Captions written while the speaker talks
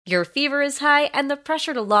Your fever is high and the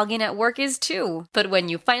pressure to log in at work is too. But when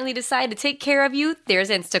you finally decide to take care of you, there's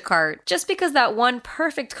Instacart. Just because that one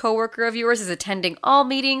perfect coworker of yours is attending all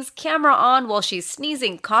meetings, camera on while she's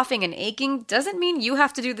sneezing, coughing, and aching, doesn't mean you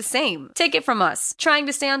have to do the same. Take it from us. Trying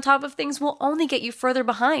to stay on top of things will only get you further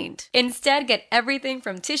behind. Instead, get everything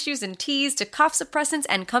from tissues and teas to cough suppressants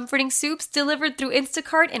and comforting soups delivered through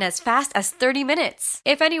Instacart in as fast as 30 minutes.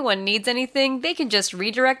 If anyone needs anything, they can just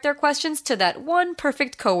redirect their questions to that one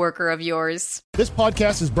perfect coworker of yours. This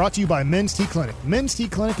podcast is brought to you by Men's T Clinic. Men's T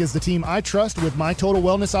Clinic is the team I trust with my total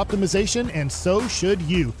wellness optimization, and so should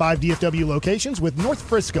you. 5 DFW locations with North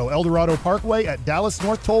Frisco, El Dorado Parkway at Dallas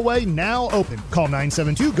North Tollway now open. Call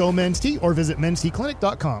 972-GO-MEN'S-T or visit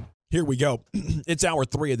mensteclinic.com. Here we go. It's hour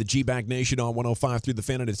 3 of the G-Back Nation on 105 through the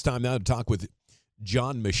Fan, and it's time now to talk with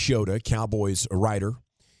Jon Machota, Cowboys writer,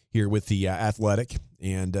 here with the Athletic,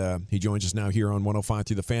 and he joins us now here on 105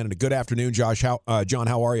 through the Fan. And a good afternoon, Jon.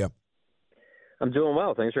 How are you? I'm doing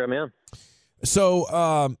well. Thanks for having me on.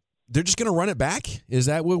 So they're just going to run it back? Is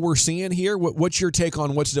that what we're seeing here? What's your take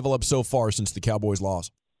on what's developed so far since the Cowboys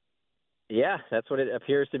loss? Yeah, that's what it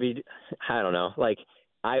appears to be. I don't know. Like,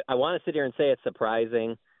 I want to sit here and say it's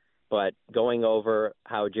surprising, but going over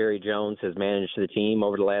how Jerry Jones has managed the team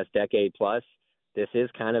over the last decade plus, this is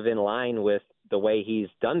kind of in line with the way he's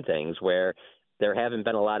done things, where there haven't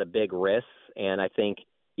been a lot of big risks. And I think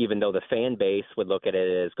even though the fan base would look at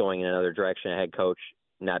it as going in another direction, a head coach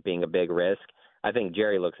not being a big risk, I think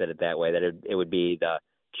Jerry looks at it that way, that it would be the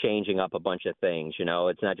changing up a bunch of things. You know,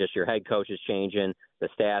 it's not just your head coach is changing, the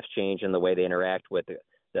staff's changing, the way they interact with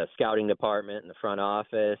the scouting department and the front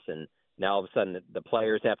office, and now all of a sudden the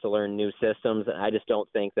players have to learn new systems. And I just don't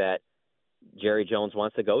think that Jerry Jones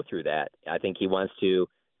wants to go through that. I think he wants to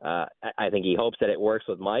I think he hopes that it works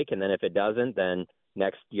with Mike, and then if it doesn't, then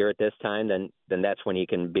next year at this time, then that's when he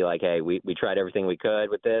can be like, hey, we tried everything we could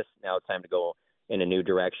with this. Now it's time to go in a new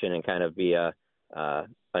direction and kind of be a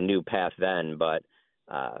new path then. But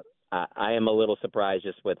I am a little surprised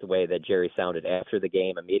just with the way that Jerry sounded after the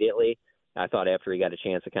game immediately. I thought after he got a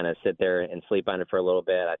chance to kind of sit there and sleep on it for a little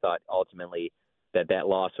bit, I thought ultimately that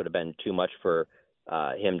loss would have been too much for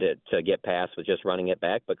him to get past with just running it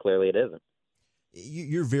back, but clearly it isn't.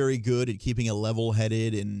 You're very good at keeping a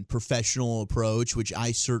level-headed and professional approach, which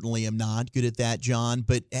I certainly am not good at that, Jon.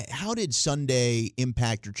 But how did Sunday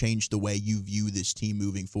impact or change the way you view this team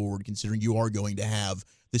moving forward, considering you are going to have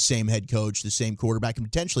the same head coach, the same quarterback, and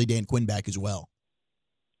potentially Dan Quinn back as well?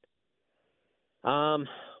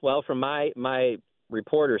 Well, from my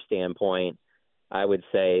reporter standpoint, I would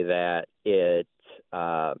say that it's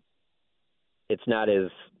not as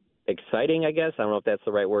exciting, I guess. I don't know if that's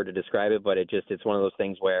the right word to describe it, but it's one of those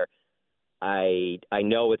things where I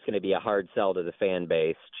know it's going to be a hard sell to the fan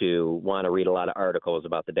base to want to read a lot of articles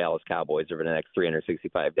about the Dallas Cowboys over the next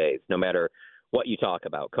 365 days, no matter what you talk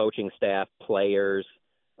about, coaching staff, players,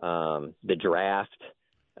 the draft.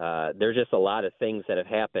 There's just a lot of things that have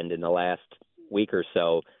happened in the last week or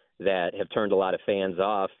so that have turned a lot of fans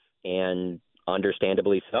off, and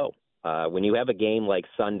understandably so. When you have a game like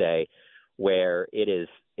Sunday where it's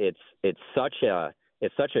such a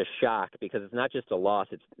shock, because it's not just a loss,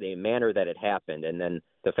 it's the manner that it happened, and then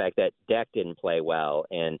the fact that Dak didn't play well,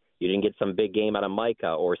 and you didn't get some big game out of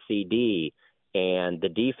Micah or CD, and the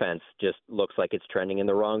defense just looks like it's trending in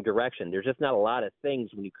the wrong direction. There's just not a lot of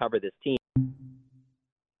things when you cover this team.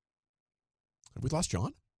 Have we lost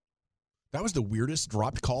Jon? That was the weirdest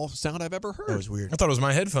dropped call sound I've ever heard. That was weird. I thought it was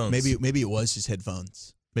my headphones. Maybe it was his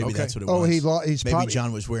headphones. Maybe that's what it was. Oh, he's maybe probably,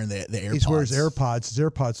 Jon was wearing the AirPods. He's wearing his AirPods. His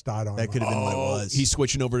AirPods died on him. That could have been what it was. He's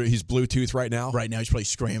switching over to his Bluetooth right now. Right now, he's probably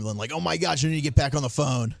scrambling like, "Oh my gosh, I need to get back on the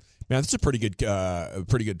phone." Man, that's a pretty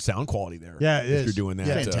good sound quality there. Yeah, it is. If you're doing that,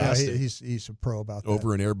 Yeah, fantastic. He's a pro about that.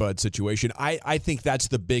 Over an earbud situation. I think that's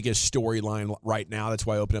the biggest storyline right now. That's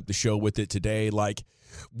why I opened up the show with it today. Like,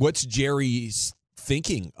 what's Jerry's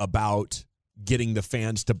thinking about getting the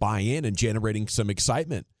fans to buy in and generating some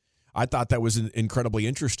excitement? I thought that was incredibly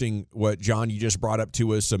interesting what, Jon, you just brought up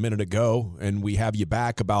to us a minute ago, and we have you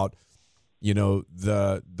back about, you know,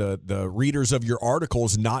 the readers of your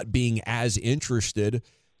articles not being as interested.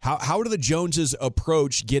 How do the Joneses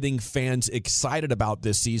approach getting fans excited about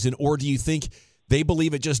this season, or do you think they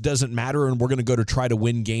believe it just doesn't matter and we're going to go to try to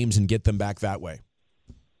win games and get them back that way?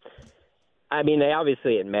 I mean,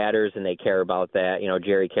 obviously it matters, and they care about that. You know,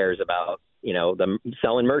 Jerry cares about, you know, the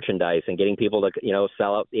selling merchandise and getting people to, you know,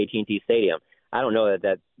 sell out the AT&T Stadium. I don't know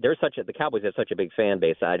that the Cowboys have such a big fan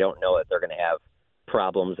base. I don't know that they're going to have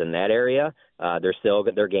problems in that area.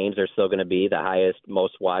 Their games are still going to be the highest,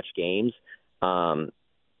 most watched games.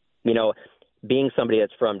 You know, being somebody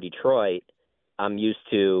that's from Detroit, I'm used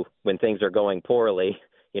to when things are going poorly,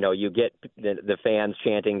 you get the fans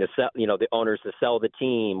chanting to sell, the owners to sell the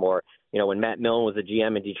team, or, when Matt Millen was a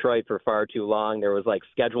GM in Detroit for far too long, there was like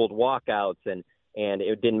scheduled walkouts, and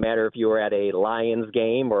it didn't matter if you were at a Lions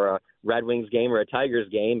game or a Red Wings game or a Tigers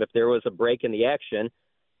game. If there was a break in the action,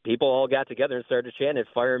 people all got together and started chanting,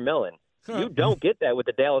 "Fire Millen." You don't get that with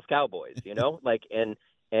the Dallas Cowboys,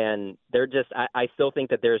 and they're just, I still think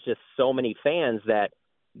that there's just so many fans that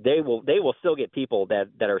they will still get people that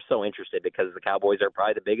are so interested, because the Cowboys are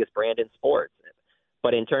probably the biggest brand in sports.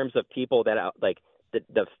 But in terms of people that like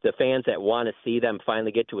the fans that want to see them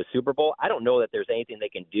finally get to a Super Bowl, I don't know that there's anything they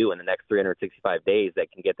can do in the next 365 days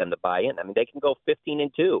that can get them to buy in. I mean, they can go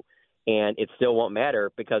 15-2 and it still won't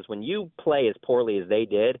matter, because when you play as poorly as they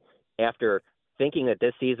did, after thinking that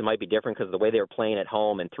this season might be different because of the way they were playing at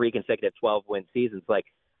home and 3 consecutive 12-win seasons, like,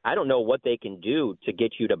 I don't know what they can do to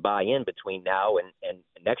get you to buy in between now and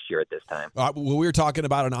next year at this time. Well, we were talking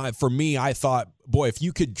about it. For me, I thought, boy, if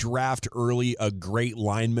you could draft early a great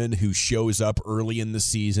lineman who shows up early in the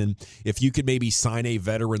season, if you could maybe sign a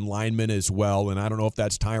veteran lineman as well, and I don't know if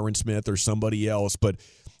that's Tyron Smith or somebody else, but,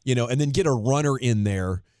 and then get a runner in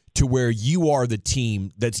there to where you are the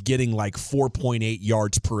team that's getting like 4.8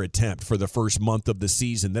 yards per attempt for the first month of the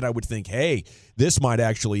season, then I would think, hey, this might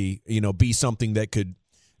actually, be something that could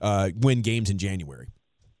win games in January.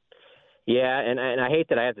 Yeah, and I hate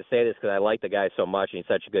that I have to say this because I like the guy so much and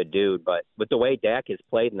he's such a good dude, but with the way Dak has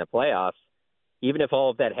played in the playoffs, even if all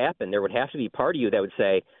of that happened, there would have to be part of you that would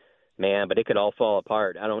say, man, but it could all fall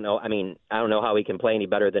apart. I don't know. I mean, I don't know how he can play any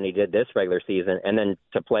better than he did this regular season, and then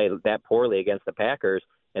to play that poorly against the Packers,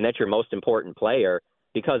 and that's your most important player.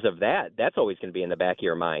 Because of that, that's always going to be in the back of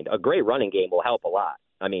your mind. A great running game will help a lot.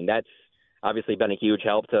 I mean, that's obviously been a huge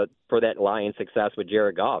help for that Lions success with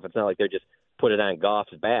Jared Goff. It's not like they're just put it on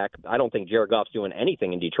Goff's back. I don't think Jared Goff's doing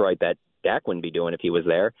anything in Detroit that Dak wouldn't be doing if he was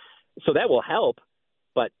there. So that will help.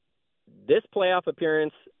 But this playoff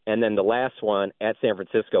appearance and then the last one at San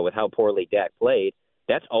Francisco with how poorly Dak played,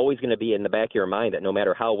 that's always going to be in the back of your mind, that no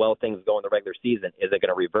matter how well things go in the regular season, is it going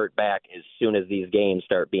to revert back as soon as these games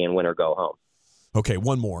start being win or go home? Okay,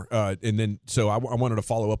 one more. And then, so I wanted to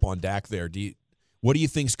follow up on Dak there. What do you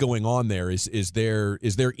think's going on there? Is there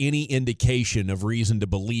any indication of reason to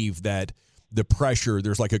believe that the pressure,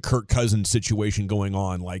 there's like a Kirk Cousins situation going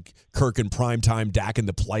on, like Kirk in primetime, Dak in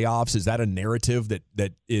the playoffs? Is that a narrative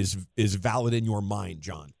that is valid in your mind,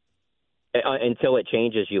 John? Until it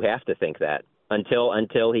changes, you have to think that.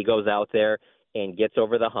 Until he goes out there and gets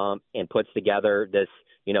over the hump and puts together this,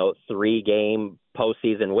 3-game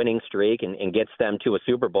postseason winning streak and gets them to a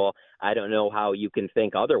Super Bowl, I don't know how you can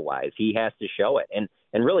think otherwise. He has to show it.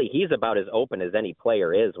 And really, he's about as open as any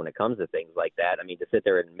player is when it comes to things like that. I mean, to sit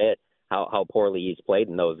there and admit how poorly he's played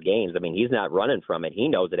in those games, I mean, he's not running from it. He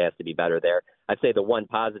knows it has to be better there. I'd say the one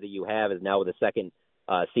positive you have is now with the second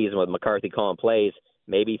season with McCarthy calling plays,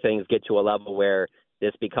 maybe things get to a level where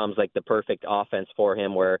this becomes like the perfect offense for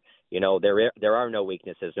him, where there are no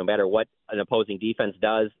weaknesses. No matter what an opposing defense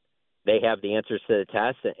does, they have the answers to the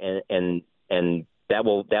test, and that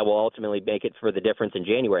will ultimately make it for the difference in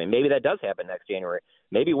January. Maybe that does happen next January.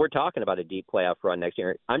 Maybe we're talking about a deep playoff run next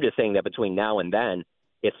year. I'm just saying that between now and then,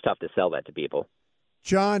 it's tough to sell that to people.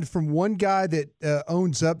 John, from one guy that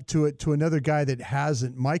owns up to it to another guy that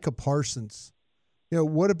hasn't, Micah Parsons.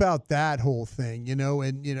 What about that whole thing?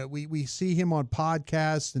 We see him on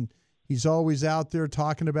podcasts and he's always out there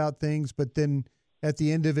talking about things, but then at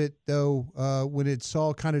the end of it, though, when it's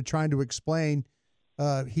all kind of trying to explain,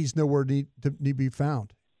 he's nowhere to be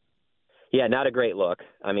found. Yeah, not a great look.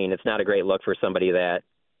 I mean, it's not a great look for somebody that,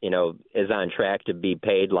 is on track to be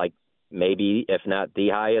paid like maybe, if not the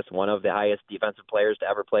highest, one of the highest defensive players to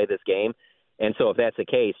ever play this game. And so if that's the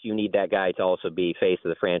case, you need that guy to also be face of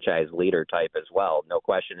the franchise leader type as well. No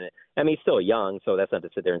question. I mean, he's still young, so that's not to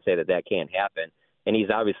sit there and say that can't happen. And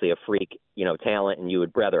he's obviously a freak, talent, and you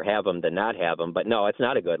would rather have him than not have him. But no, it's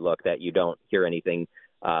not a good look that you don't hear anything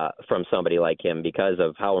from somebody like him because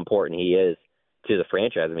of how important he is to the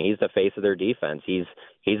franchise. I mean, he's the face of their defense. He's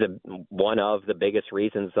one of the biggest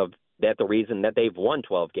reasons the reason that they've won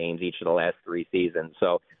 12 games each of the last 3 seasons.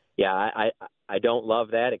 So, yeah, I don't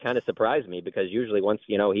love that. It kind of surprised me because usually once,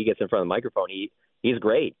 he gets in front of the microphone, he's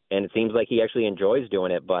great. And it seems like he actually enjoys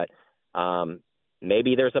doing it. But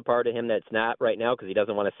maybe there's a part of him that's not right now because he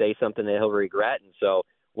doesn't want to say something that he'll regret. And so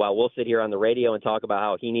while we'll sit here on the radio and talk about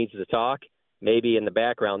how he needs to talk, maybe in the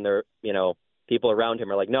background there, people around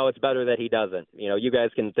him are like, no, it's better that he doesn't. You guys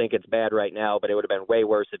can think it's bad right now, but it would have been way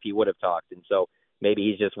worse if he would have talked. And so maybe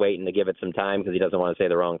he's just waiting to give it some time because he doesn't want to say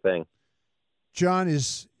the wrong thing. John,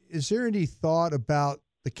 is there any thought about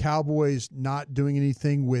the Cowboys not doing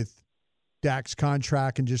anything with Dak's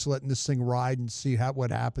contract and just letting this thing ride and see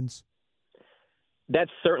what happens?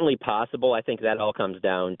 That's certainly possible. I think that all comes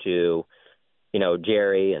down to,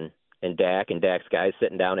 Jerry and Dak and Dak's guys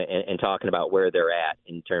sitting down and talking about where they're at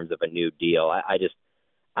in terms of a new deal.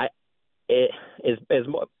 As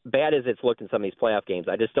bad as it's looked in some of these playoff games,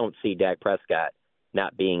 I just don't see Dak Prescott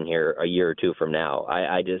not being here a year or two from now.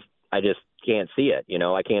 I just can't see it.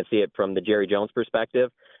 I can't see it from the Jerry Jones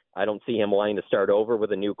perspective. I don't see him wanting to start over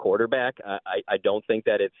with a new quarterback. I don't think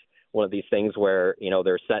that it's one of these things where,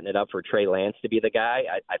 they're setting it up for Trey Lance to be the guy.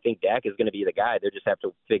 I think Dak is going to be the guy. They just have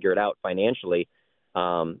to figure it out financially.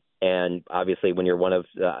 And obviously when you're one of,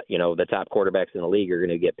 the top quarterbacks in the league, you're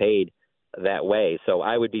going to get paid that way. So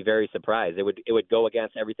I would be very surprised. It would go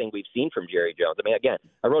against everything we've seen from Jerry Jones. I mean, again,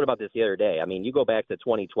 I wrote about this the other day. I mean, you go back to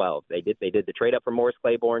 2012. They did the trade up for Morris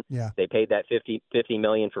Claiborne. Yeah. They paid that $50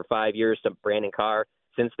 million for 5 years to Brandon Carr.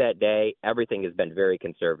 Since that day, everything has been very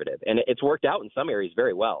conservative, and it's worked out in some areas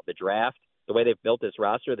very well. The draft, the way they've built this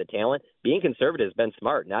roster, the talent, being conservative has been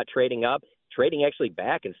smart. Not trading up, trading actually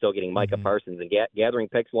back, and still getting Micah Parsons and gathering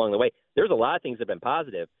picks along the way. There's a lot of things that have been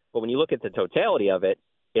positive, but when you look at the totality of it,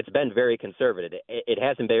 it's been very conservative. It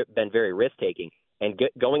hasn't been very risk-taking. And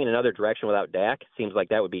going in another direction without Dak seems like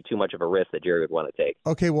that would be too much of a risk that Jerry would want to take.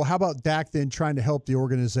 Okay, well, how about Dak then trying to help the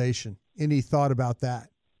organization? Any thought about that?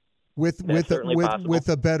 With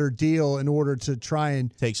a better deal in order to try and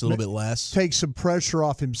takes a little bit less, take some pressure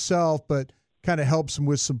off himself, but kind of helps him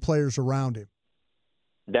with some players around him.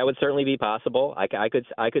 That would certainly be possible. I could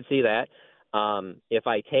see that. If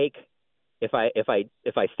I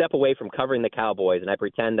step away from covering the Cowboys and I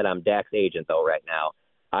pretend that I'm Dak's agent though right now,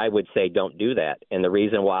 I would say don't do that. And the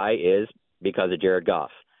reason why is because of Jared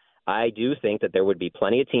Goff. I do think that there would be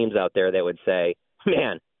plenty of teams out there that would say,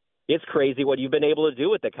 man, it's crazy what you've been able to do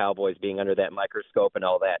with the Cowboys being under that microscope and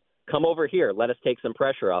all that. Come over here. Let us take some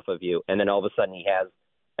pressure off of you. And then all of a sudden he has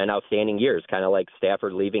an outstanding year. It's kind of like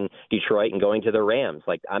Stafford leaving Detroit and going to the Rams.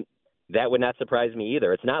 That would not surprise me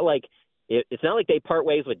either. It's not like they part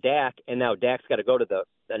ways with Dak and now Dak's got to go to the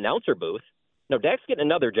announcer booth. No, Dak's getting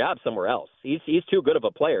another job somewhere else. He's too good of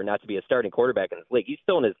a player not to be a starting quarterback in this league. He's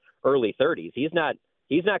still in his early 30s. He's not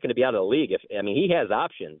going to be out of the league. He has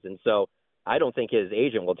options. And so I don't think his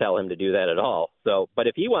agent will tell him to do that at all. So, but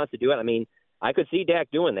if he wants to do it, I could see Dak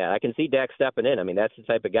doing that. I can see Dak stepping in. That's the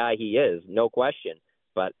type of guy he is, no question.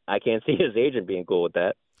 But I can't see his agent being cool with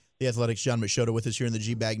that. The Athletic's Jon Machota with us here in the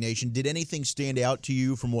G-Bag Nation. Did anything stand out to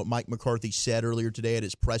you from what Mike McCarthy said earlier today at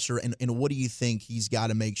his presser? And what do you think he's got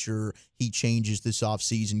to make sure he changes this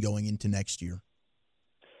offseason going into next year?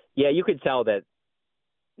 Yeah, you could tell that,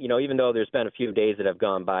 even though there's been a few days that have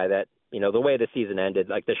gone by that, the way the season ended,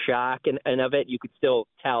 like the shock and of it, you could still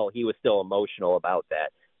tell he was still emotional about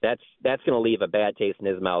that. That's going to leave a bad taste in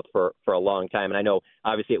his mouth for a long time. And I know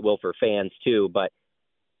obviously it will for fans too, but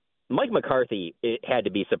Mike McCarthy had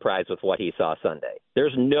to be surprised with what he saw Sunday.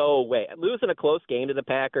 There's no way. Losing a close game to the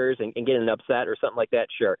Packers and getting upset or something like that,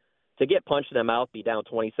 sure. To get punched in the mouth, be down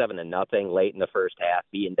 27-0 late in the first half,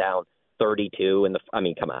 being down 32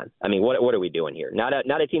 come on. What are we doing here? Not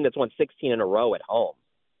a team that's won 16 in a row at home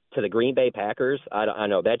to the Green Bay Packers. I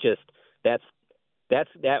know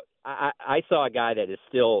I saw a guy that is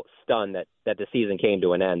still stunned that the season came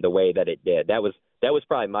to an end the way that it did. That was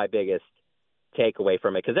probably my biggest takeaway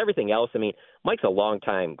from it, because everything else, Mike's a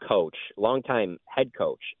longtime coach, longtime head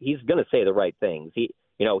coach. He's going to say the right things. He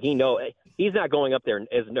he's not going up there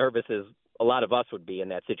as nervous as a lot of us would be in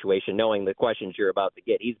that situation, knowing the questions you're about to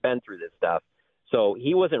get. He's been through this stuff, so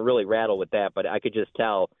he wasn't really rattled with that. But I could just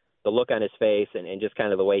tell the look on his face and just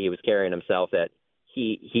kind of the way he was carrying himself that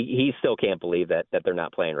he still can't believe that they're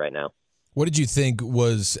not playing right now. What did you think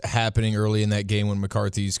was happening early in that game when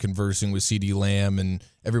McCarthy's conversing with CeeDee Lamb and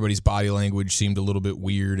everybody's body language seemed a little bit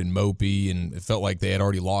weird and mopey, and it felt like they had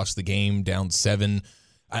already lost the game down 7?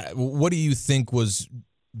 What do you think was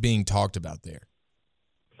being talked about there?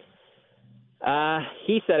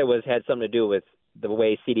 He said it had something to do with the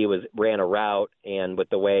way CeeDee ran a route and with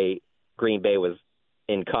the way Green Bay was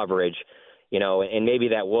in coverage, and maybe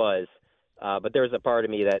that was. But there's a part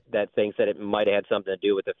of me that thinks that it might have had something to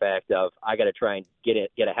do with the fact of I got to try and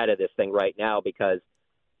get ahead of this thing right now because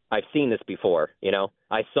I've seen this before.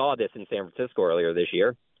 I saw this in San Francisco earlier this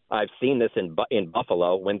year. I've seen this in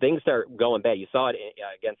Buffalo. When things start going bad, you saw it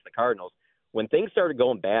against the Cardinals. When things started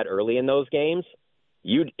going bad early in those games,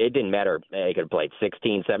 it didn't matter. They could have played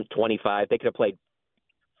 16, 17, 25. They could have played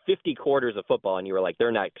 50 quarters of football, and you were like,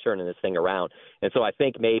 they're not turning this thing around. And so I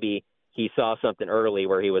think maybe he saw something early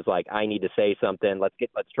where he was like, I need to say something. Let's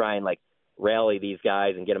try and rally these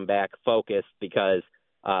guys and get them back focused, because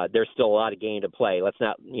there's still a lot of game to play. Let's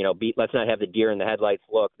not have the deer in the headlights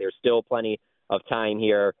look. There's still plenty of time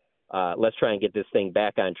here. Let's try and get this thing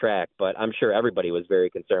back on track. But I'm sure everybody was very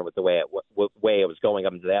concerned with the way it was going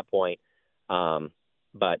up to that point.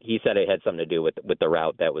 But he said it had something to do with the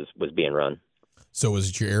route that was being run. So was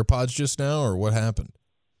it your AirPods just now, or what happened?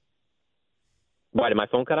 Why did my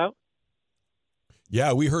phone cut out?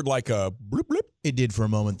 Yeah, we heard like a bloop bloop. It did for a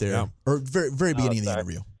moment there, Yeah. or very beginning of the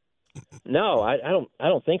interview. No, I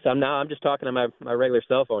don't think so. I'm just talking on my regular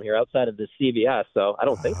cell phone here outside of the CBS, so I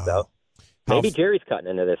don't think so. Maybe Jerry's cutting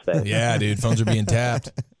into this thing. Yeah, dude, phones are being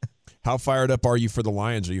tapped. How fired up are you for the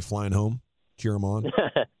Lions? Are you flying home? Cheer them on?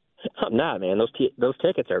 I'm not, man. Those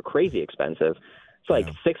tickets are crazy expensive. It's like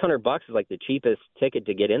 $600 is like the cheapest ticket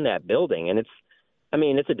to get in that building, and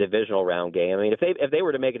it's a divisional round game. I mean, if they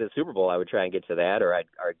were to make it to the Super Bowl, I would try and get to that, or I'd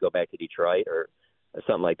go back to Detroit or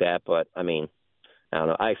something like that. But I mean, I don't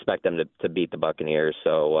know. I expect them to beat the Buccaneers,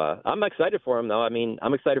 so I'm excited for them, though. I mean,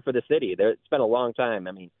 I'm excited for the city. It's been a long time.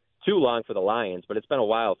 I mean, too long for the Lions, but it's been a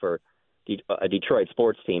while for a Detroit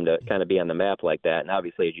sports team to kind of be on the map like that. And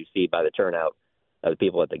obviously, as you see by the turnout of the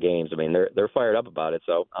people at the games, I mean, they're fired up about it.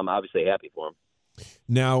 So I'm obviously happy for them.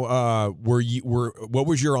 Now, what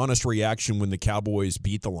was your honest reaction when the Cowboys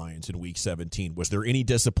beat the Lions in Week 17? Was there any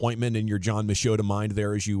disappointment in your Jon Machota mind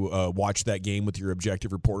there as you watched that game with your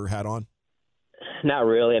objective reporter hat on? Not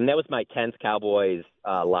really. I mean, that was my 10th Cowboys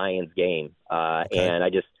Lions game, and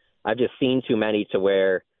I've just seen too many to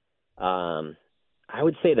where I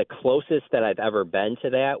would say the closest that I've ever been to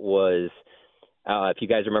that was if you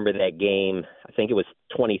guys remember that game. I think it was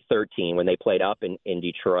 2013 when they played up in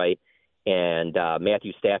Detroit. And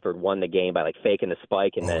Matthew Stafford won the game by like faking the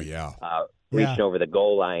spike and reaching over the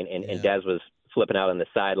goal line, and Dez was flipping out on the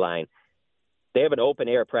sideline. They have an open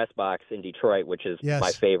air press box in Detroit, which is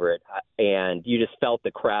my favorite, and you just felt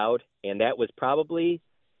the crowd. And that was probably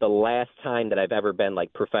the last time that I've ever been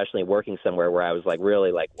like professionally working somewhere where I was like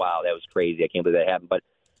really like, wow, that was crazy. I can't believe that happened. But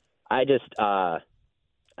I just I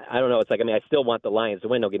don't know. It's like, I mean, I still want the Lions to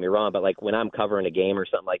win. Don't get me wrong, but like when I'm covering a game or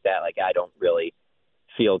something like that, like I don't really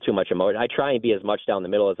feel too much emotion. I try and be as much down the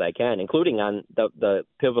middle as I can, including on the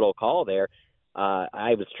pivotal call there.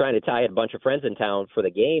 I was trying to tie a bunch of friends in town for the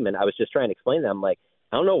game, and I was just trying to explain to them, like,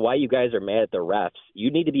 I don't know why you guys are mad at the refs.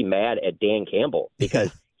 You need to be mad at Dan Campbell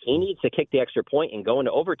because he needs to kick the extra point and go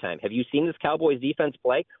into overtime. Have you seen this Cowboys defense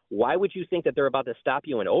play? Why would you think that they're about to stop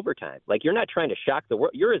you in overtime? Like, you're not trying to shock the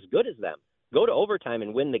world. You're as good as them. Go to overtime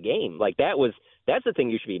and win the game. Like, that's the thing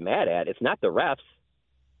you should be mad at. It's not the refs.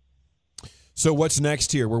 So what's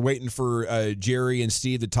next here? We're waiting for Jerry and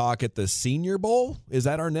Steve to talk at the Senior Bowl. Is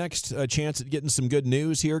that our next chance at getting some good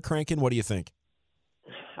news here, Crankin? What do you think?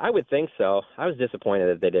 I would think so. I was disappointed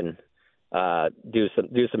that they didn't do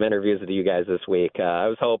some interviews with you guys this week. I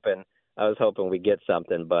was hoping we'd get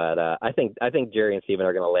something, but I think Jerry and Steven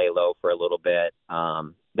are going to lay low for a little bit.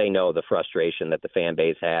 They know the frustration that the fan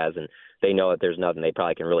base has, and they know that there's nothing they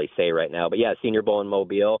probably can really say right now. But yeah, Senior Bowl in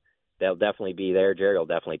Mobile. They'll definitely be there. Jerry will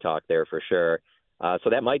definitely talk there for sure. So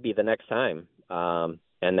that might be the next time. And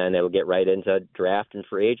then it'll get right into draft and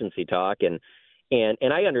free agency talk. And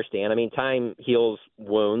I understand. I mean, time heals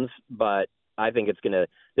wounds, but I think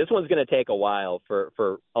this one's going to take a while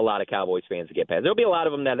for a lot of Cowboys fans to get past. There'll be a lot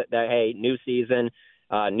of them that hey, new season,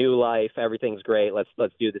 new life, everything's great.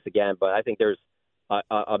 Let's do this again. But I think there's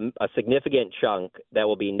a significant chunk that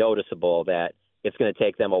will be noticeable that it's going to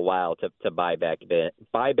take them a while to buy back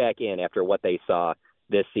in after what they saw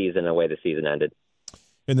this season and the way the season ended.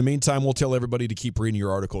 In the meantime, we'll tell everybody to keep reading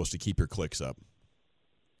your articles to keep your clicks up.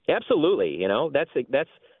 Absolutely. You know, that's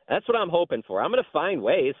what I'm hoping for. I'm going to find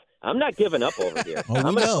ways. I'm not giving up over here.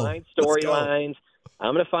 I'm going to find storylines.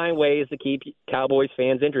 I'm going to find ways to keep Cowboys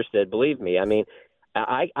fans interested. Believe me. I mean,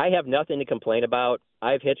 I have nothing to complain about.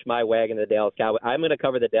 I've hitched my wagon to the Dallas Cowboys. I'm going to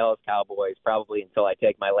cover the Dallas Cowboys probably until I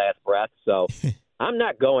take my last breath. So I'm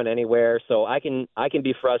not going anywhere. So I can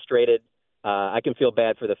be frustrated. I can feel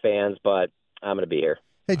bad for the fans, but I'm going to be here.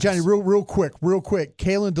 Hey, Johnny, real quick.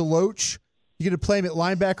 Kalen DeLoach, you going to play him at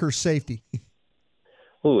linebacker or safety?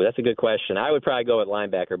 Ooh, that's a good question. I would probably go with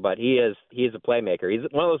linebacker, but he's a playmaker. He's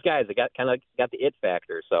one of those guys that got the it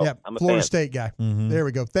factor. So yeah, I'm a Florida fan. State guy. Mm-hmm. There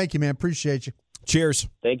we go. Thank you, man. Appreciate you. Cheers.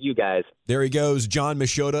 Thank you, guys. There he goes, Jon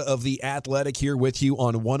Machota of The Athletic here with you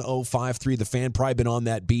on 105.3 The Fan. Probably been on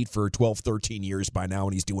that beat for 12, 13 years by now,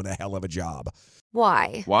 and he's doing a hell of a job.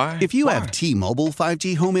 Why? If you have T-Mobile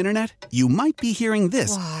 5G home internet, you might be hearing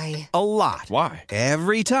this Why? a lot. Why?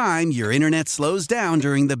 Every time your internet slows down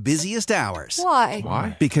during the busiest hours.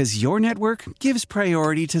 Why? Because your network gives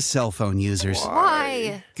priority to cell phone users.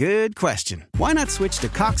 Why? Good question. Why not switch to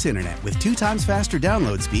Cox Internet with 2 times faster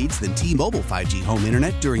download speeds than T-Mobile 5G home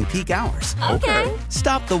internet during peak hours? Okay.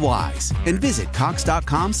 Stop the whys and visit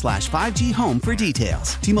cox.com/5G home for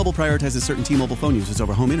details. T-Mobile prioritizes certain T-Mobile phone users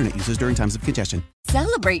over home internet users during times of congestion.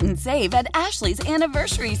 Celebrate and save at Ashley's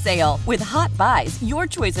Anniversary Sale. With Hot Buys, your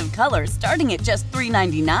choice of colors starting at just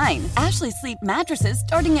 $3.99. Ashley Sleep mattresses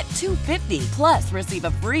starting at $2.50. Plus, receive a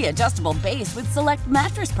free adjustable base with select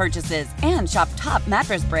mattress purchases. And shop top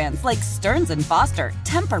mattress brands like Stearns & Foster,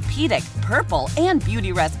 Tempur-Pedic, Purple, and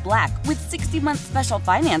Beautyrest Black with 60-month special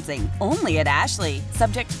financing. Only at Ashley.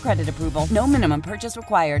 Subject to credit approval. No minimum purchase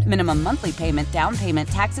required. Minimum monthly payment, down payment,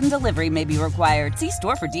 tax, and delivery may be required. See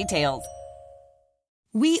store for details.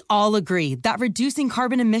 We all agree that reducing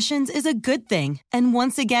carbon emissions is a good thing. And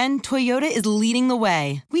once again, Toyota is leading the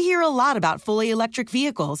way. We hear a lot about fully electric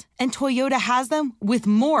vehicles, and Toyota has them with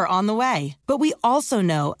more on the way. But we also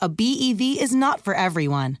know a BEV is not for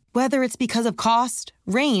everyone. Whether it's because of cost,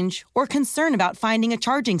 range, or concern about finding a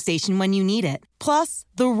charging station when you need it. Plus,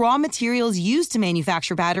 the raw materials used to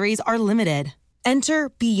manufacture batteries are limited. Enter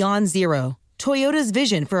Beyond Zero, Toyota's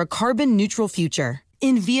vision for a carbon-neutral future.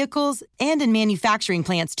 In vehicles and in manufacturing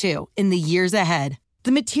plants, too, in the years ahead.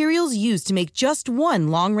 The materials used to make just one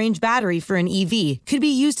long-range battery for an EV could be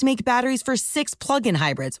used to make batteries for 6 plug-in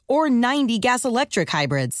hybrids or 90 gas-electric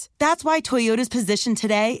hybrids. That's why Toyota's position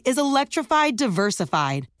today is electrified,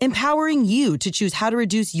 diversified, empowering you to choose how to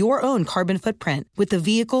reduce your own carbon footprint with the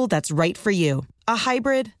vehicle that's right for you. A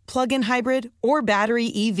hybrid, plug-in hybrid, or battery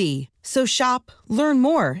EV. So shop, learn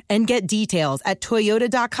more, and get details at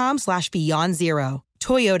toyota.com/beyondzero.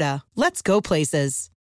 Toyota, let's go places.